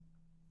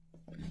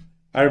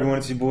Hi everyone,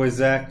 it's your boy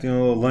Zach doing a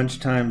little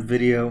lunchtime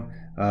video.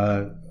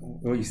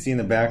 What you see in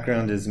the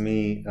background is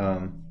me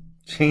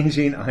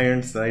changing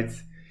iron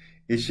sights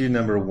issue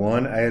number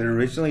 1. I had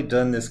originally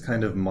done this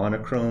kind of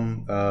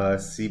monochrome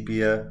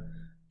sepia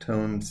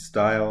tone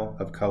style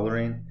of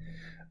coloring,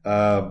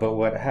 but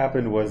what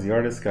happened was the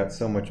artist got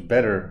so much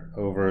better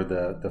over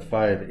the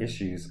 5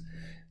 issues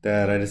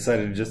that I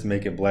decided to just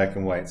make it black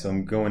and white. So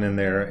I'm going in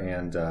there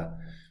and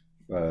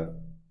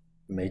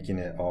making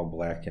it all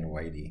black and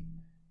whitey.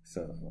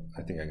 So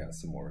I think I got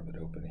some more of it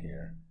open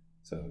here.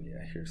 So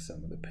yeah, here's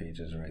some of the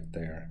pages right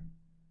there,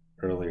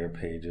 earlier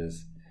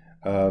pages.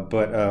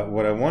 But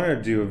what I wanted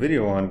to do a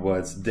video on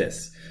was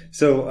this.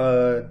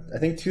 So I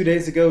think 2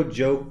 days ago,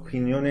 Joe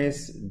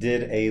Quinones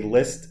did a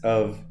list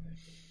of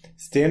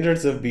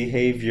standards of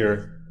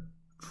behavior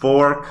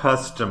for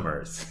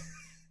customers.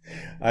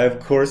 I,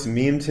 of course,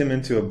 memed him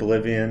into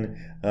oblivion.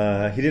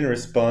 He didn't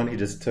respond. He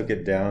just took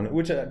it down,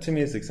 which to me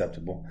is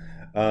acceptable.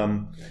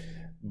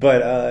 But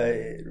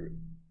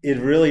it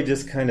really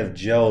just kind of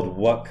gelled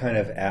what kind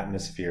of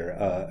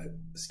atmosphere.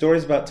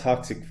 Stories about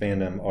toxic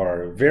fandom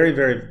are very,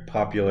 very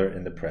popular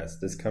in the press.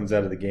 This comes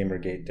out of the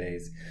Gamergate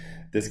days.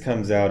 This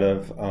comes out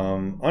of,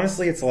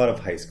 honestly, it's a lot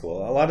of high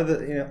school. A lot of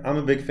the, I'm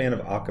a big fan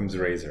of Occam's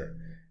razor.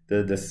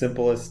 The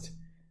simplest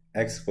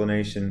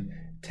explanation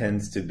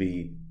tends to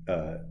be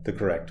the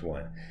correct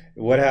one.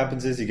 What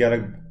happens is you got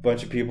a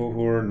bunch of people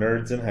who are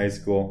nerds in high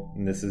school,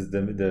 and this is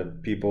the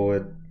people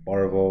at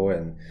Marvel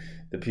and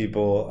the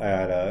people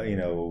at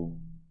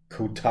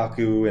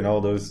Kotaku and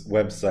all those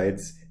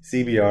websites,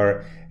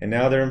 CBR, and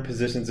now they're in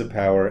positions of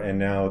power, and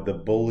now the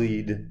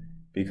bullied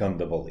become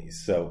the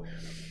bullies. So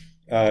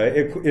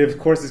it of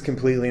course is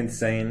completely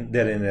insane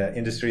that in an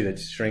industry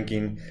that's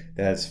shrinking,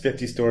 that has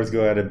 50 stores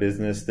go out of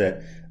business,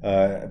 that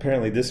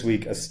apparently this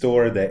week a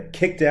store that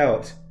kicked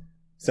out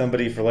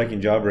somebody for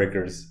liking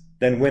Jawbreakers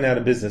then went out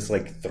of business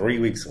like 3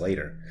 weeks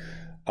later.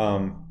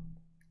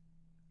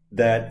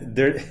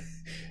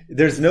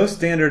 There's no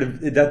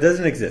standard that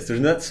doesn't exist. There's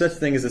not such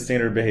thing as a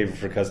standard of behavior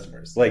for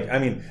customers. Like, I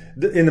mean,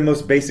 in the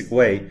most basic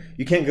way,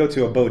 you can't go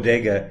to a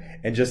bodega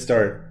and just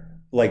start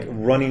like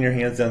running your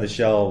hands down the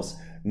shelves,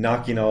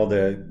 knocking all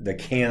the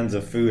cans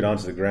of food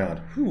onto the ground.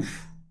 Whew.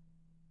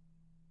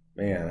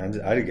 Man,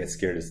 I'd get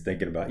scared just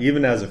thinking about it.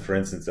 Even as a, for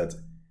instance, that's,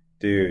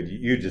 dude,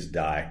 you just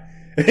die.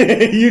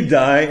 You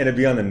die and it'd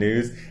be on the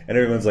news and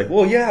everyone's like,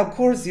 well, yeah, of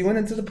course, he went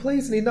into the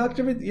place and he knocked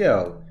everything.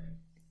 Yo.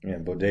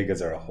 Man,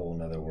 bodegas are a whole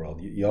nother world.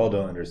 Y'all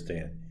don't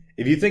understand.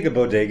 If you think a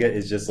bodega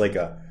is just like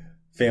a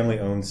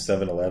family-owned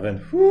 7-Eleven,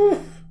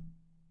 whew,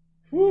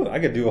 I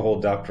could do a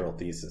whole doctoral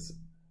thesis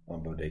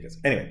on bodegas.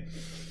 Anyway,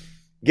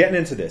 getting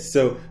into this.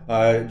 So,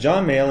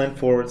 John Malin,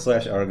 / our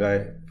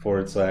guy,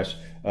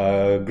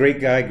 / great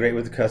guy, great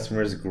with the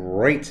customers,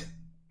 great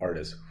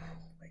artist.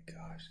 Oh my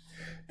gosh.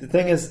 The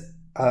thing is,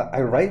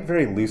 I write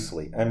very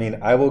loosely. I mean,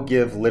 I will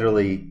give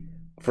literally,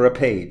 for a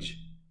page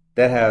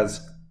that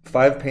has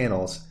 5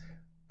 panels,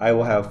 I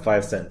will have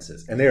 5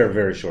 sentences, and they are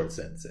very short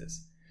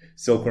sentences.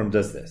 Silkworm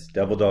does this.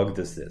 Devil Dog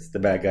does this. The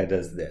bad guy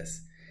does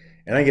this.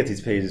 And I get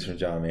these pages from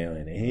John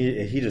Malin,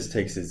 and he just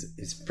takes his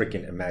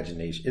freaking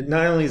imagination.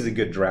 Not only is he a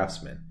good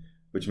draftsman,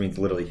 which means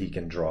literally he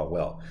can draw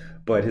well,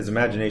 but his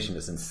imagination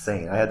is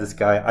insane. I had this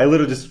guy, I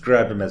literally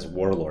described him as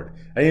Warlord.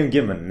 I didn't even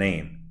give him a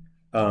name.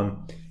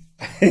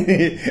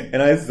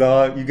 And I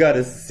saw, you got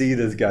to see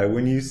this guy.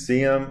 When you see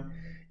him,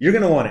 you're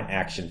going to want an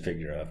action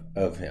figure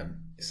of him.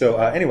 So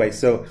anyway,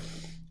 so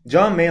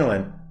John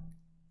Malin,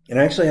 and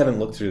I actually haven't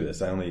looked through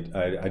this.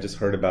 I just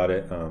heard about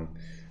it. I'm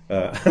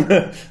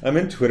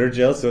in Twitter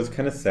jail, so it's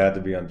kind of sad to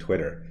be on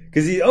Twitter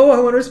because I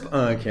want to respond.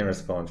 I can't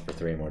respond for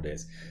 3 more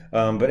days.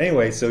 But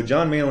anyway, so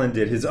John Malin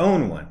did his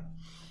own one.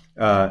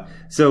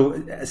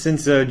 So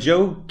since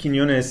Joe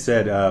Quinones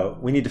said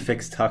we need to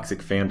fix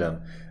toxic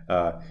fandom,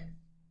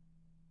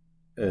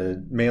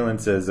 Malin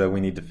says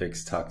we need to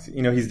fix toxic.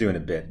 He's doing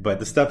a bit, but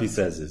the stuff he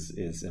says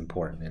is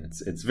important and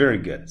it's very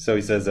good. So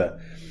he says.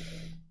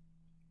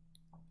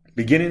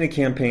 Beginning a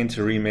campaign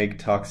to remake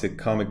toxic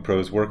comic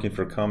prose working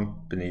for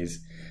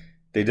companies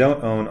they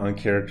don't own on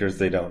characters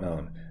they don't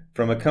own.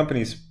 From a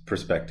company's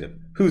perspective,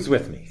 who's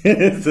with me?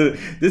 So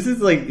this is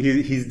like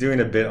he's doing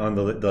a bit on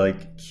the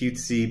like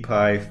cutesy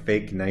pie,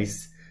 fake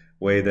nice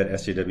way that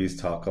SJWs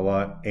talk a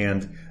lot.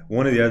 And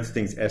one of the other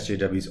things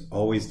SJWs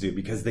always do,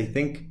 because they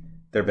think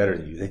they're better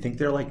than you, they think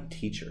they're like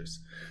teachers.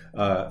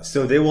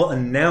 So they will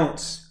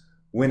announce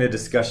when a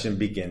discussion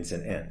begins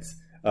and ends.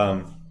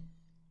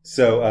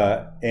 Again,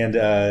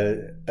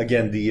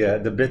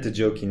 the bit that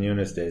Joe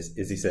Quinones does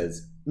is he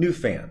says, new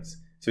fans.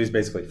 So he's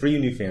basically, for you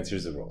new fans,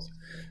 here's the rules.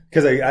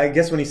 Because I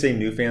guess when he's saying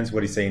new fans,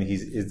 what he's saying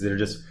is they're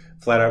just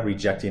flat out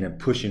rejecting and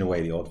pushing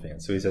away the old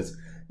fans. So he says,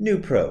 new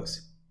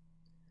pros.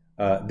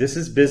 This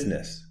is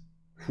business.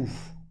 Whew.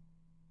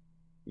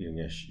 You're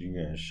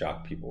gonna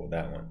shock people with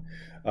that one.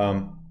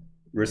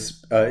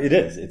 It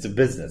is. It's a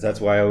business. That's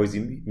why I always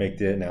make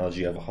the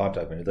analogy of a hot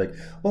dog. It's like,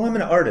 well, I'm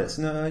an artist.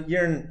 No,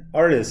 you're an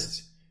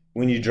artist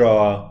when you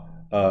draw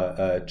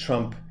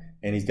Trump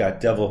and he's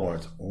got devil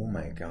horns. Oh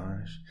my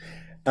gosh.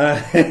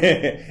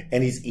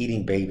 And he's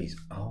eating babies.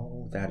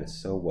 Oh, that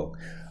is so woke.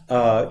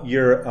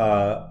 You're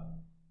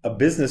a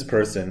business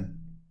person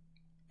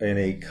in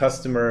a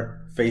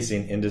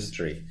customer-facing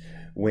industry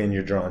when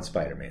you're drawing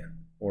Spider-Man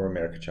or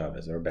America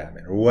Chavez or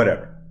Batman or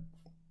whatever.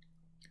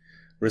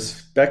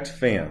 Respect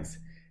fans.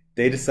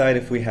 They decide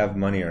if we have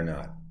money or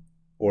not,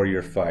 or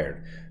you're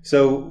fired.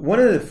 So one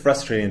of the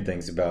frustrating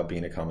things about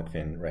being a comic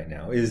fan right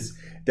now is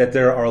that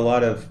there are a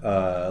lot of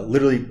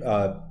literally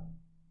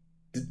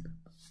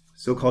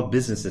so-called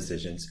business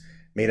decisions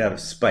made out of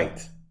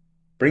spite.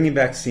 Bringing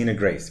back Cena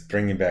Grace,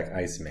 bringing back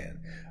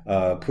Iceman,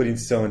 putting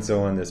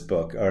so-and-so on this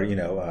book, or,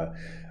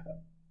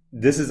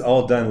 this is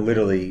all done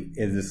literally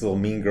in this little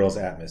Mean Girls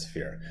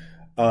atmosphere.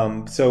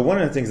 So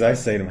one of the things I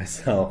say to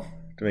myself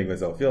to make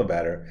myself feel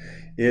better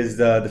is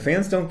the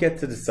fans don't get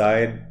to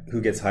decide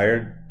who gets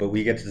hired, but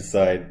we get to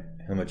decide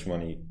how much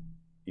money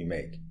you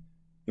make.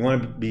 You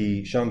want to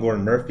be Sean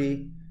Gordon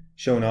Murphy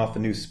showing off a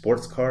new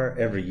sports car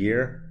every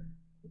year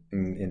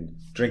and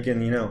drinking,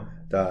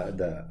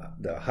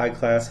 the high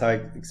class,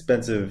 high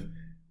expensive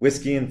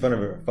whiskey in front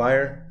of a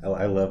fire.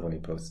 I love when he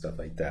posts stuff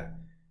like that.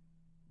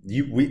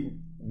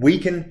 We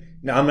can.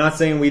 Now, I'm not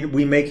saying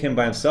we make him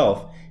by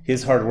himself.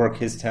 His hard work,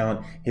 his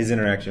talent, his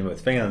interaction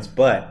with fans,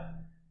 but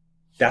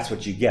that's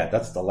what you get.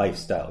 That's the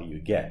lifestyle you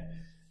get.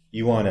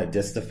 You want to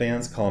diss the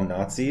fans, call them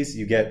Nazis.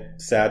 You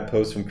get sad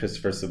posts from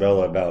Christopher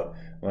Sabella about,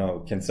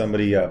 well, can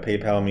somebody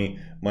PayPal me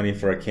money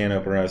for a can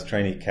opener? I was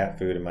trying to eat cat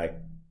food and my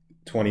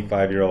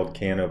 25-year-old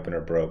can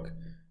opener broke.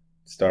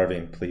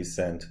 Starving, please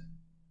send.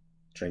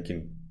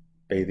 Drinking,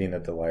 bathing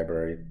at the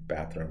library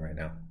bathroom right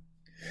now.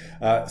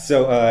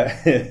 So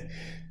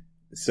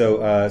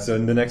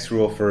the next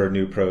rule for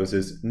new pros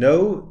is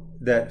know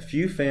that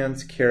few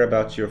fans care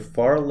about your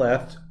far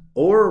left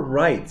or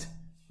right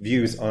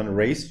views on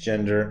race,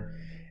 gender,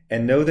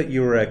 and know that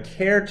you are a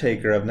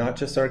caretaker of not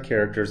just our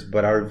characters,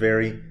 but our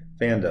very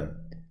fandom.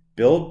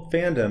 Build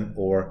fandom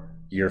or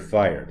you're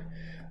fired.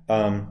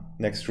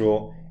 Next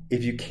rule,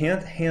 if you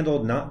can't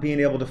handle not being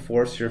able to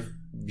force your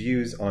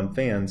views on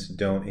fans,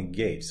 don't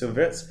engage. So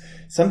that's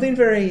something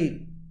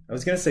very, I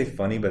was going to say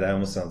funny, but that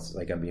almost sounds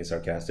like I'm being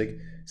sarcastic.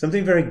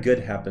 Something very good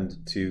happened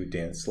to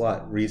Dan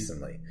Slott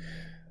recently.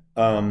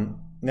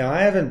 Now,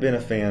 I haven't been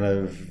a fan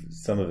of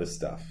some of his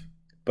stuff,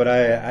 but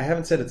I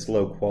haven't said it's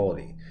low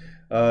quality.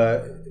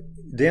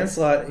 Dan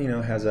Slott,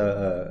 has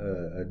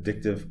a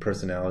addictive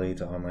personality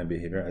to online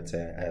behavior. I'd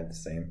say I have the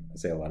same. I'd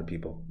say a lot of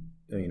people,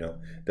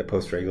 that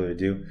post regularly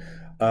do.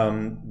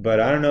 But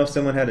I don't know if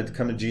someone had to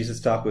come to Jesus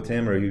talk with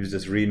him or he was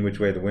just reading which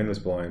way the wind was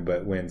blowing.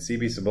 But when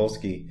C.B.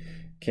 Cebulski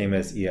came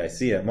as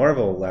EIC at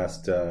Marvel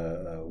last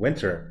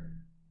winter,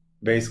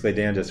 basically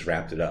Dan just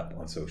wrapped it up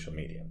on social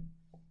media.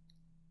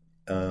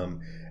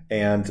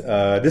 And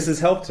this has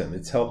helped him.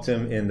 It's helped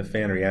him in the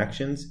fan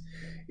reactions.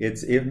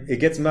 It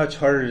gets much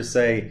harder to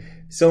say,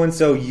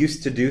 so-and-so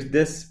used to do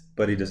this,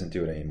 but he doesn't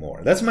do it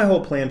anymore. That's my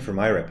whole plan for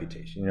my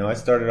reputation. I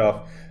started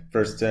off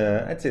first,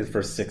 I'd say the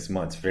first 6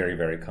 months, very,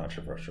 very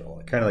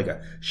controversial. Kind of like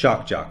a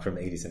shock jock from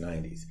the 80s and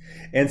 90s.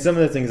 And some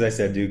of the things I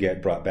said do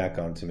get brought back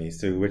onto me,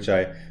 to which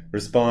I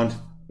respond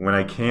when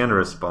I can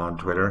respond,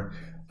 Twitter.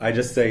 I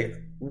just say,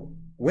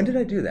 when did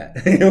I do that?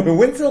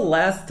 When's the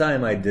last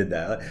time I did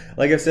that?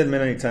 Like I've said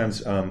many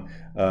times,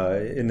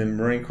 in the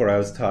Marine Corps, I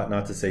was taught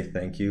not to say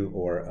thank you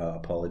or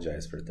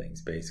apologize for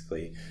things.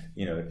 Basically,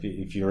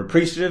 if you're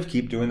appreciative,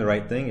 keep doing the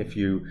right thing. If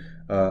you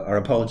are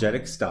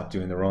apologetic, stop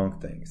doing the wrong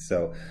thing.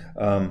 So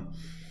Dan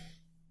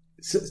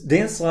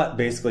Slott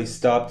basically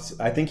stopped.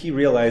 I think he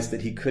realized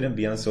that he couldn't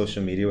be on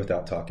social media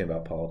without talking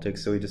about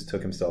politics, so he just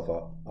took himself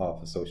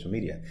off of social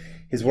media.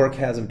 His work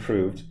has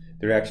improved.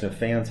 The reaction of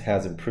fans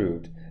has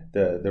improved.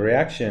 The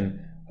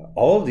reaction,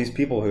 all of these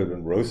people who have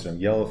been roasting him,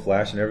 Yellow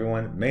Flash and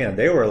everyone, man,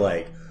 they were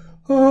like,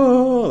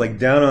 oh, like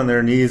down on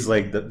their knees,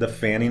 like the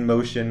fanning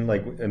motion,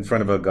 like in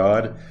front of a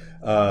god.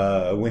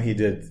 When he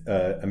did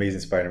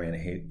Amazing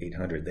Spider-Man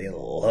 800, they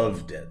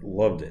loved it.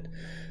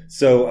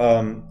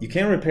 So you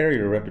can repair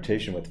your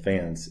reputation with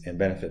fans and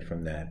benefit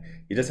from that.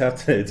 You just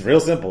have to. It's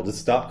real simple. Just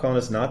stop calling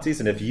us Nazis.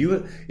 And if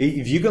you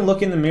can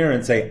look in the mirror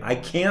and say, I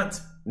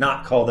can't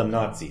not call them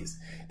Nazis,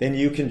 then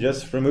you can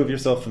just remove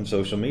yourself from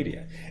social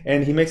media.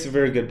 And he makes a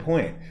very good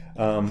point.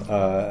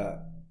 I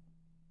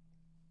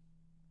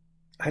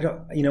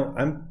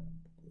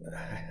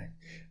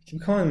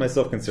keep calling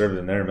myself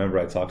conservative, and I remember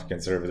I talked to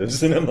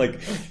conservatives, and I'm like,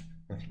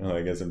 oh,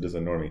 I guess I'm just a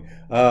normie.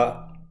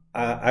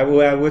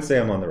 I would say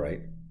I'm on the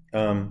right.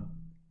 I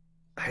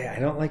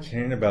don't like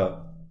hearing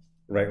about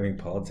right-wing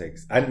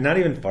politics. Not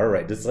even far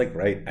right, just like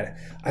right.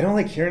 I don't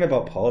like hearing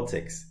about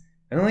politics.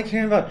 I don't like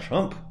hearing about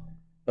Trump.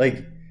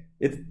 Like,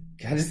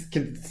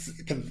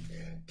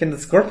 can the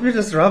Scorpion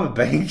just rob a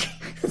bank?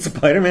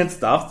 Spider-Man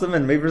stops him,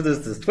 and maybe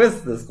there's this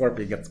twist. The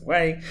Scorpion gets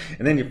away,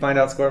 and then you find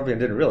out Scorpion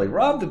didn't really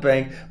rob the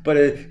bank, but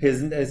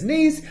his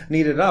niece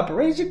needed an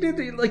operation.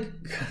 Like,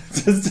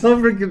 just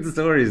don't forget the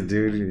stories,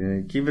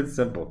 dude. Keep it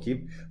simple.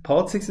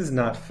 Politics is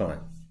not fun.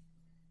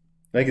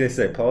 Like they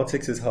say,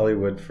 politics is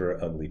Hollywood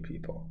for ugly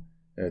people.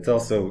 And it's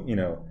also,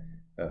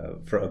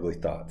 for ugly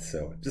thoughts.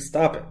 So just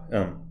stop it.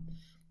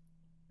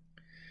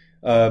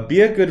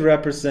 Be a good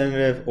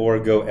representative or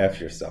go F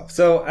yourself.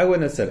 So I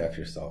wouldn't have said F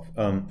yourself.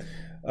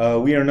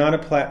 We are not a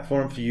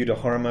platform for you to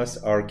harm us,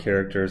 our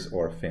characters,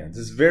 or fans.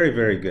 It's a very,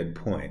 very good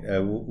point.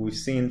 We've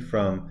seen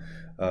from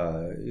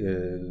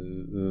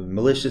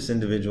malicious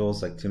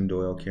individuals like Tim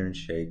Doyle, Kieran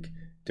Shake,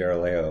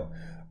 Darrell Leo,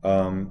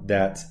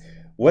 that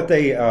what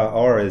they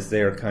are is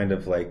they are kind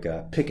of like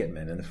picket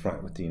men in the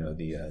front with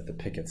the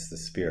pickets, the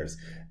spears.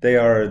 They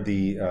are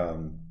the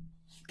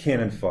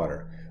cannon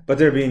fodder. But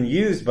they're being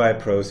used by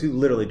pros who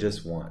literally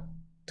just want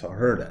to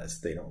hurt us.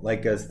 They don't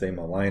like us. They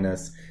malign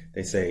us.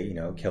 They say,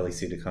 Kelly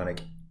Sue DeConnick,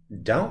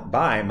 don't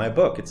buy my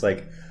book. It's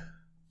like,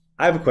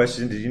 I have a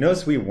question. Did you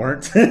notice we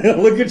weren't?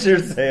 Look at your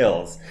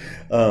sales.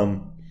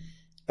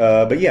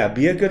 But yeah,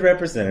 be a good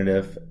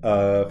representative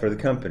for the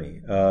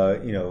company.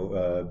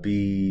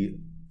 Be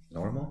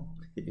normal.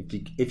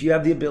 If you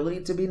have the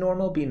ability to be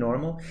normal, be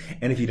normal.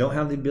 And if you don't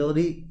have the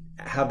ability,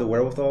 have the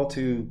wherewithal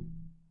to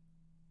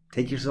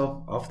take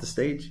yourself off the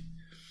stage.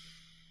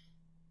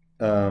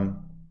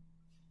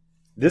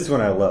 This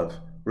one I love.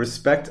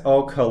 Respect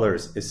all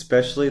colors,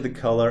 especially the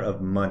color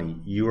of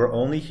money. You are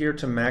only here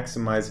to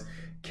maximize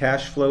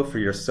cash flow for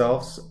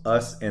yourselves,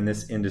 us, and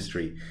this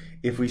industry.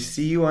 If we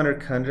see you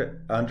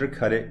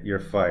undercut it, you're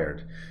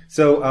fired.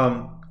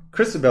 So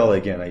Chris Sabella,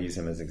 again, I use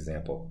him as an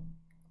example.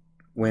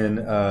 When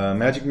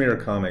Magic Mirror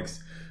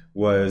Comics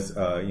was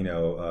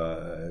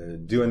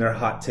doing their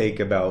hot take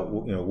about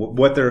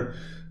what their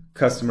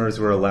customers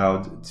were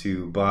allowed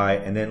to buy,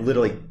 and then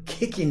literally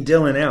kicking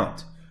Dylan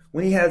out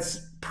when he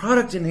has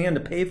product in hand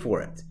to pay for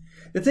it.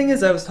 The thing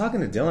is, I was talking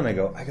to Dylan, I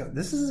go,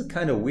 this is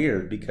kind of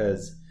weird,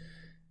 because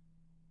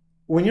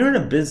when you're in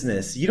a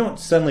business, you don't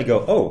suddenly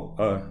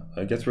go,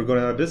 I guess we're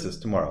going out of business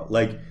tomorrow.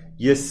 Like,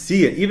 you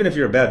see it, even if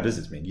you're a bad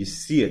businessman, you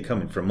see it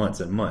coming for months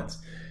and months.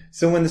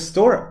 So when the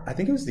store, I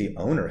think it was the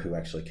owner who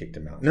actually kicked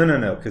him out.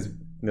 No, because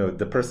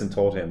the person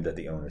told him that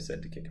the owner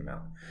said to kick him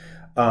out.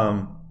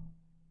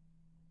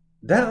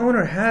 That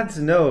owner had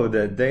to know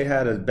that they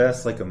had at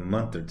best like a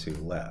month or two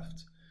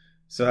left.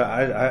 So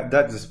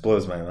that just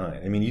blows my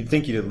mind. I mean, you'd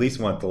think you'd at least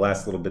want the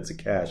last little bits of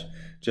cash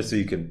just so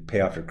you could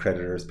pay off your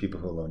creditors, people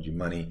who loaned you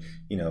money,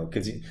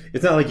 because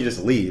it's not like you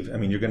just leave. I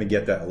mean, you're going to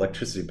get that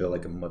electricity bill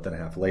like a month and a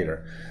half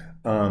later.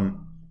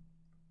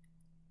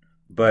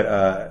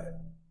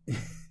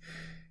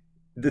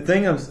 The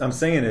thing I'm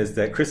saying is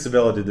that Chris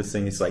Sabella did this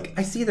thing. He's like,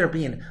 I see they're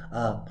being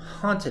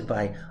haunted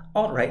by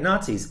alt-right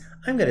Nazis.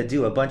 I'm going to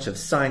do a bunch of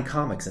signed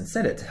comics and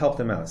send it to help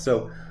them out.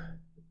 So,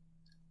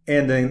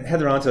 and then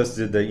Heather Antos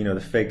did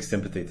the fake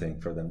sympathy thing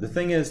for them. The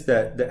thing is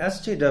that the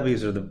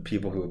SJWs are the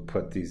people who have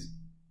put these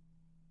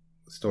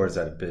stores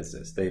out of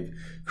business. They've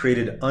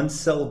created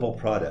unsellable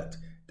product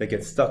that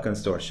gets stuck on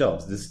store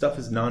shelves. This stuff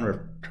is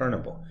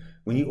non-returnable.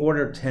 When you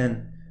order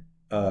 10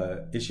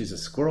 issues of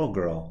Squirrel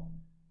Girl,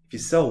 if you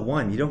sell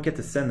one, you don't get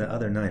to send the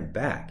other 9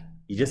 back.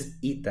 You just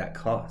eat that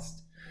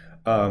cost.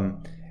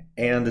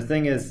 And the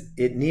thing is,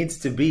 it needs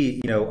to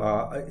be,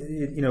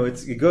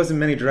 it goes in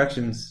many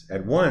directions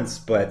at once,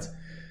 but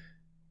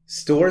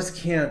stores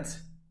can't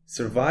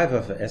survive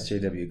off of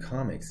SJW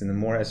comics. And the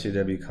more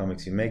SJW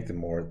comics you make, the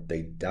more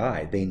they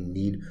die. They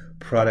need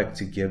product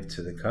to give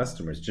to the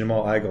customers.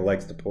 Jamal Igle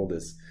likes to pull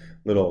this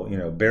little,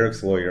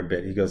 barracks lawyer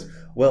bit. He goes,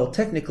 well,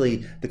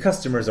 technically, the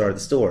customers are the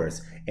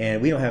stores,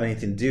 and we don't have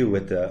anything to do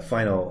with the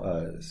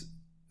final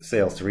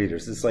sales to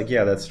readers. It's like,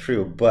 yeah, that's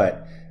true,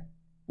 but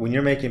when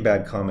you're making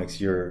bad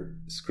comics, you're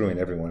screwing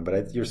everyone,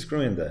 but you're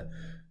screwing the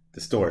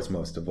stores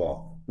most of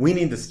all. We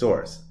need the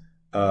stores.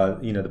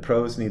 The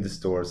pros need the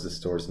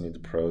stores need the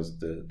pros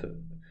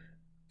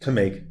to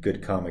make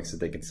good comics that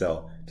they can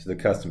sell to the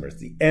customers,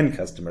 the end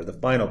customer, the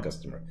final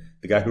customer,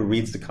 the guy who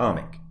reads the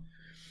comic.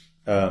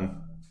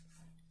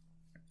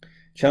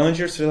 Challenge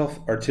yourself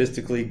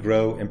artistically,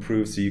 grow,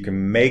 improve so you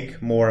can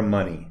make more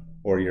money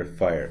or you're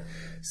fired.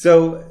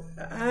 So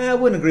I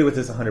wouldn't agree with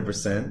this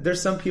 100%.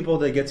 There's some people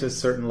that get to a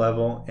certain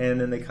level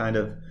and then they kind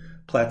of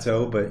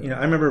plateau. But,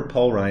 I remember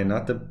Paul Ryan,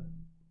 not the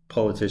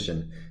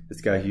politician, this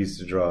guy who used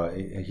to draw.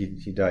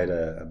 He died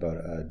about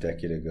a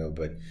decade ago,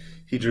 but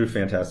he drew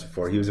Fantastic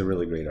Four. He was a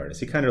really great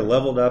artist. He kind of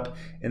leveled up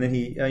and then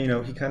he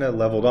kind of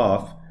leveled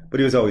off, but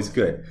he was always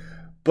good.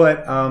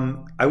 But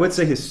I would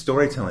say his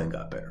storytelling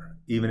got better,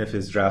 even if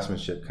his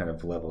draftsmanship kind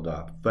of leveled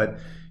up. But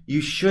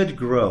you should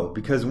grow,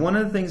 because one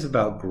of the things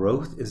about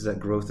growth is that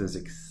growth is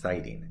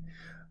exciting.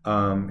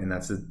 And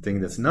that's the thing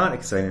that's not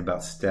exciting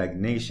about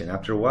stagnation.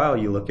 After a while,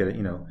 you look at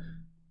it,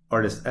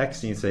 Artist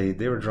X, and you say,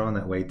 they were drawn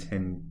that way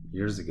 10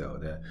 years ago.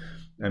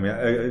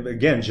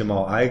 Again,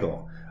 Jamal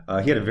Igle,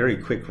 he had a very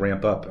quick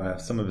ramp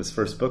up. Some of his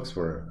first books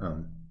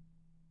were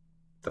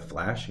The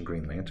Flash and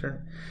Green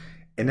Lantern.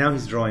 And now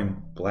he's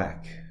drawing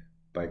Black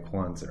by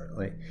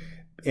Kwanzaa.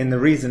 And the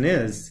reason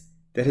is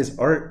that his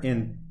art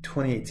in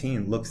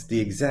 2018 looks the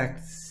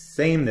exact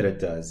same that it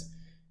does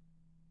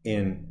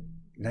in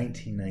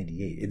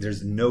 1998.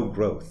 There's no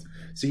growth.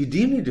 So you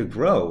do need to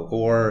grow,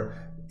 or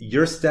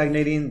you're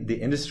stagnating, the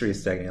industry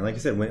is stagnating. Like I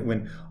said,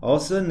 when all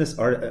of a sudden this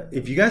art,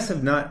 if you guys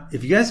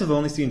have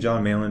only seen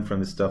John Malin from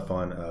the stuff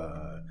on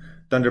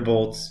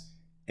Thunderbolts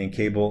and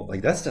Cable,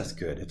 that stuff's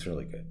good. It's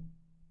really good.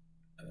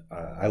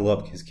 I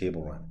love his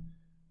cable run.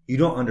 You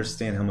don't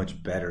understand how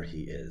much better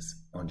he is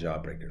on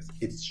Jawbreakers.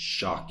 It's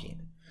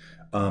shocking.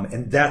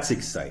 And that's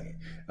exciting.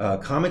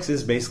 Comics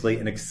is basically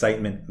an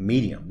excitement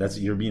medium. That's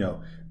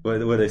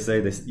what they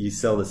say, you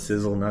sell the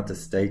sizzle, not the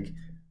steak.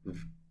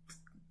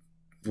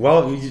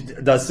 Well,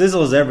 the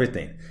sizzle is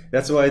everything.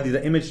 That's why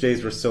the Image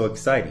days were so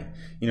exciting.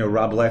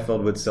 Rob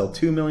Liefeld would sell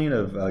 2 million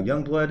of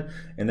Youngblood,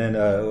 and then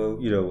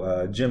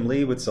Jim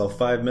Lee would sell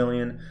 5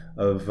 million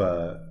of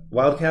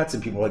Wildcats,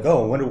 and people were like,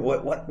 oh, I wonder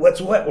what's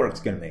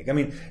Wetworks going to make. I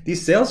mean,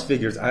 these sales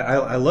figures,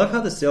 I love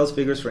how the sales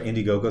figures for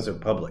Indiegogos are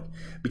public,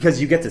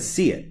 because you get to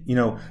see it.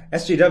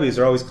 SJWs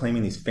are always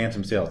claiming these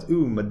phantom sales.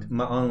 Ooh,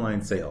 my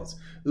online sales.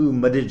 Ooh,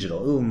 my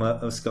digital. Ooh,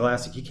 my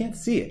Scholastic. You can't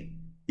see it.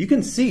 You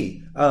can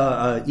see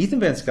Ethan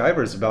Van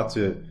Sciver is about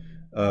to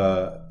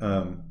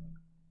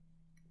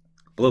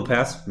blow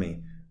past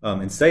me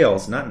in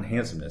sales, not in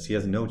handsomeness. He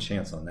has no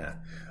chance on that.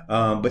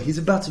 But he's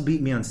about to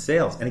beat me on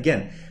sales. And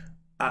again,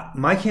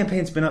 my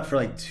campaign's been up for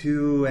like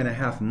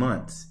 2.5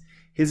 months.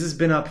 His has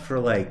been up for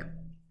like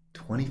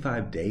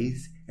 25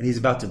 days, and he's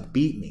about to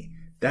beat me.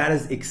 That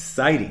is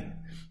exciting.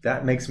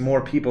 That makes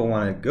more people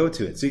want to go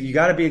to it. So you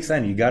got to be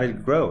excited. You got to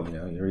grow.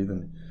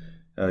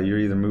 You're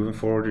either moving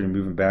forward or you're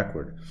moving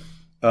backward.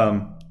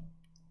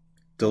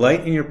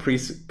 Delight in your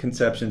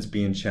preconceptions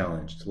being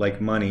challenged.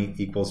 Like money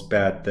equals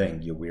bad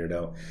thing, you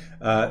weirdo.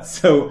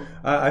 So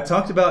I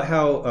talked about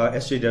how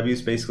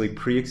SJWs basically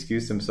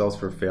pre-excuse themselves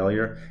for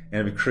failure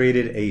and have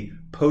created a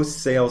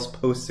post-sales,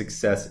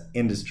 post-success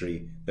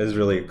industry that is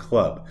really a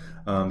club.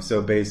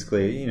 So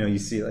basically, you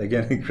see,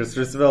 again,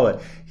 Christopher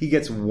Savella, he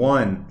gets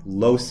one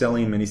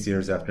low-selling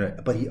miniseries after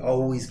it, but he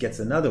always gets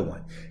another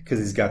one because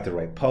he's got the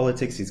right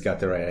politics, he's got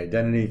the right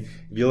identity.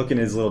 If you look in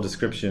his little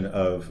description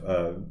of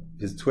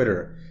his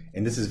Twitter,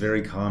 and this is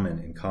very common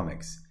in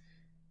comics,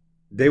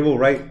 they will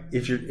write,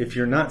 if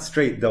you're not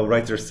straight, they'll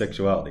write their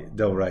sexuality.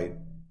 They'll write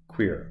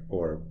queer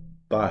or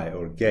bi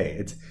or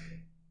gay.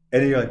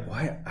 And you're like,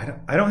 why?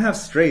 I don't have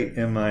straight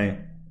in my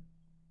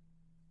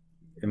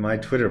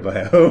Twitter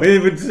bio.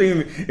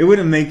 It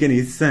wouldn't make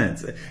any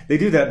sense. They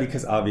do that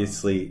because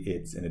obviously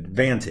it's an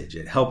advantage.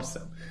 It helps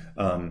them.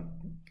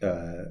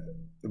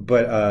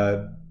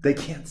 But they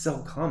can't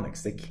sell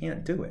comics. They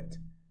can't do it.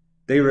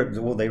 They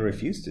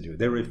refuse to do it.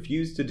 They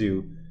refuse to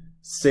do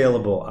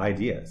saleable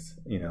ideas,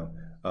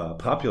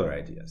 popular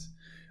ideas.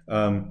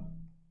 Then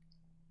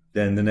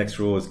the next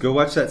rule is go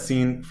watch that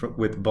scene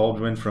with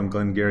Baldwin from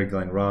Glengarry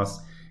Glen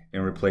Ross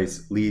and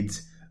replace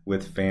leads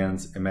with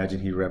fans. Imagine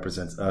he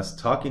represents us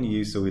talking to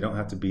you so we don't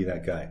have to be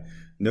that guy.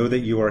 Know that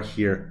you are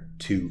here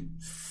to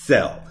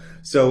sell.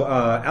 So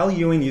Al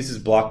Ewing uses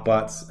block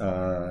bots,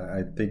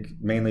 I think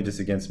mainly just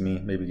against me,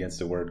 maybe against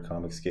the word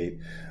Comicsgate.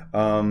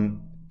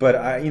 But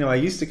I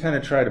used to kind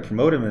of try to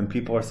promote him, and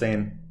people are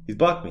saying he's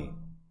blocked me.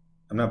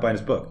 I'm not buying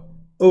his book.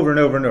 Over and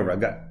over and over.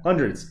 I've got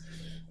hundreds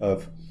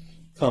of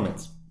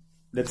comments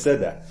that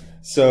said that.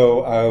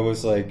 So I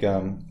was like,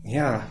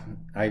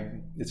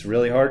 it's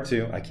really hard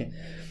to. I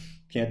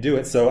can't do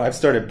it. So I've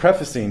started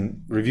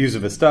prefacing reviews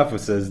of his stuff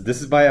which says,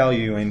 this is by Al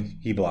Ewing,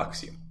 he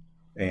blocks you.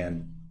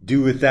 And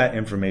do with that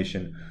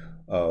information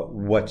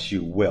what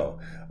you will.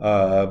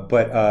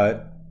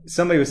 But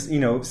somebody was,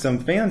 some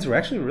fans were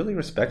actually really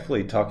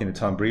respectfully talking to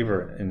Tom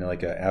Brever in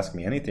like a Ask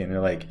Me Anything. They're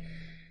like,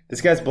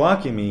 this guy's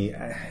blocking me.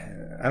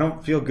 I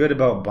don't feel good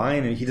about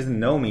buying it. He doesn't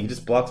know me. He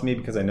just blocks me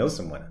because I know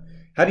someone.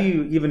 How do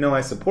you even know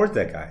I support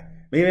that guy?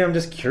 Maybe I'm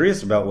just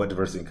curious about what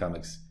Diversity in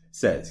Comics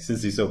says,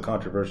 since he's so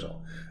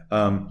controversial.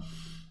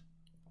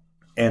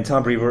 And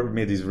Tom Brever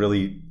made these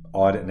really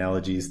odd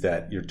analogies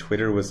that your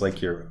Twitter was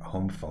like your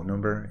home phone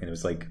number, and it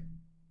was like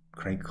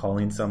crank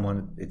calling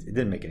someone. It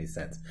didn't make any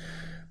sense.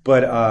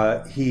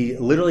 But he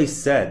literally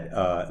said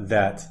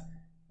that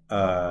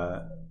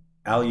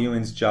Al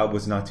Ewing's job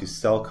was not to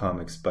sell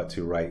comics, but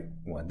to write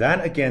one.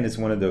 That, again, is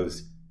one of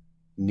those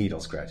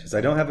needle scratches.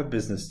 I don't have a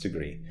business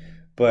degree,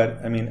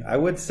 but, I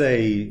would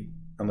say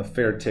I'm a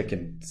fair tick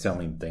in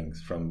selling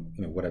things from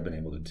what I've been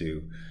able to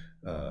do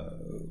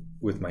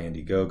with my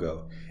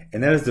Indiegogo.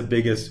 And that is the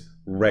biggest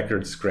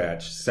record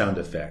scratch sound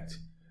effect.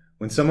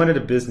 When someone at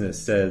a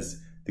business says,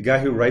 the guy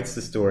who writes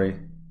the story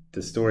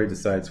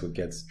decides what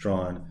gets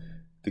drawn,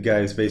 the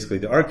guy who's basically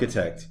the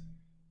architect,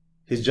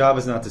 his job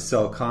is not to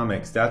sell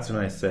comics. That's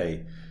when I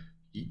say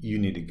you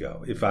need to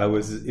go. If I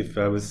was a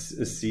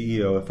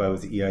CEO, if I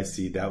was the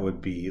EIC, that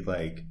would be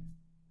like,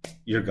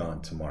 you're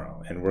gone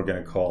tomorrow, and we're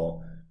going to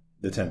call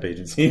the temp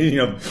agency.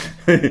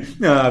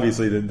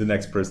 Obviously the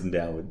next person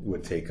down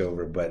would take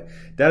over. But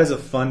that is a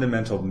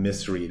fundamental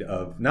misread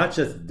of not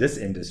just this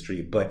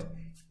industry, but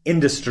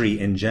industry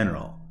in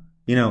general.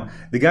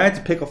 The guy at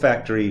the pickle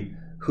factory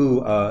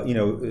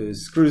who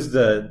screws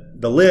the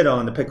lid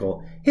on the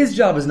pickle, his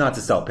job is not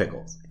to sell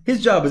pickles.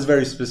 His job is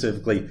very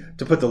specifically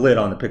to put the lid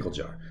on the pickle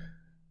jar.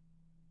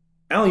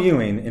 Al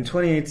Ewing, in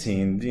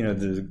 2018,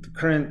 the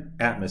current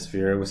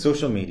atmosphere with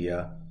social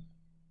media,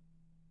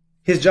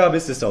 his job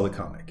is to sell the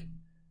comic.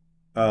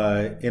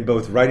 In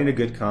both writing a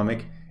good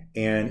comic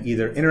and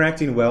either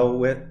interacting well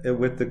with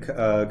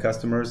the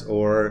customers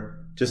or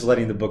just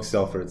letting the book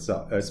sell for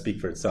itself, speak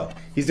for itself.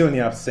 He's doing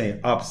the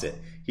opposite.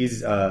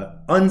 He's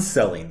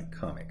unselling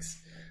comics.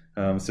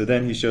 So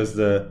then he shows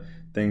the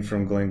thing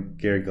from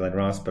Gary Glenn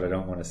Ross, but I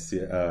don't want to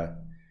see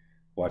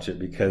watch it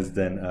because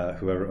then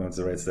whoever owns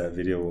the rights to that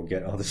video will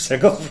get all the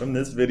shekels from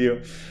this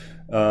video.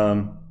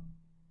 I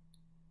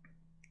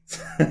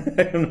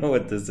don't know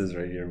what this is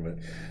right here, but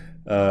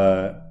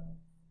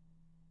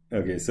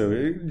okay, so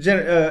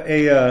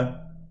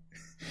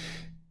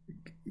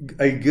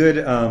a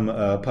good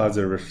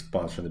positive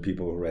response from the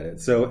people who read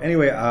it. So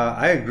anyway,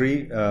 I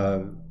agree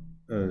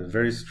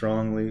very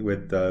strongly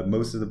with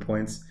most of the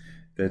points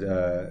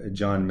that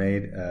John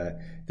made.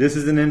 This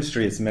is an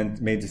industry; it's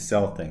made to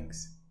sell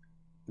things.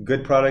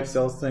 Good product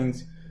sells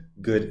things.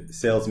 Good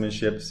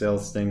salesmanship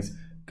sells things.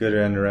 Good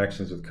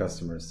interactions with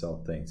customers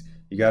sell things.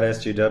 You got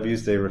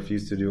SJWs; they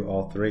refuse to do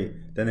all three.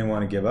 Then they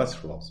want to give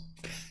us roles.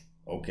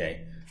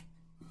 Okay,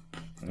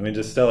 let me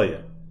just tell you.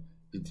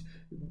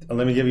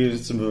 Let me give you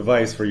some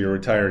advice for your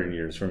retiring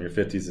years from your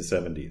 50s to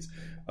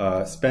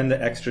 70s. Spend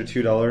the extra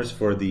 $2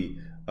 for the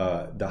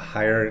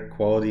higher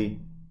quality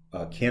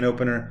can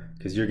opener,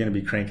 because you're going to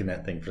be cranking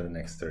that thing for the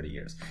next 30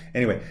 years.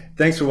 Anyway,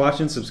 thanks for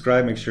watching.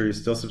 Subscribe. Make sure you're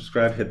still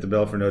subscribed. Hit the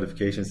bell for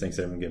notifications. Thanks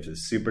everyone who gives the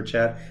Super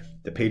Chat,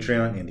 the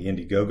Patreon, and the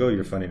Indiegogo.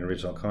 You're funding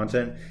original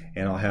content.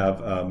 And I'll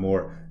have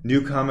more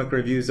new comic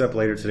reviews up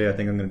later today. I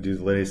think I'm going to do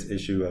the latest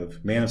issue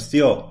of Man of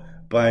Steel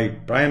by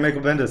Brian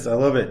Michael Bendis. I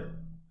love it.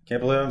 Can't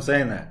believe I'm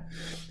saying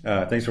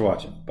that. Thanks for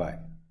watching. Bye.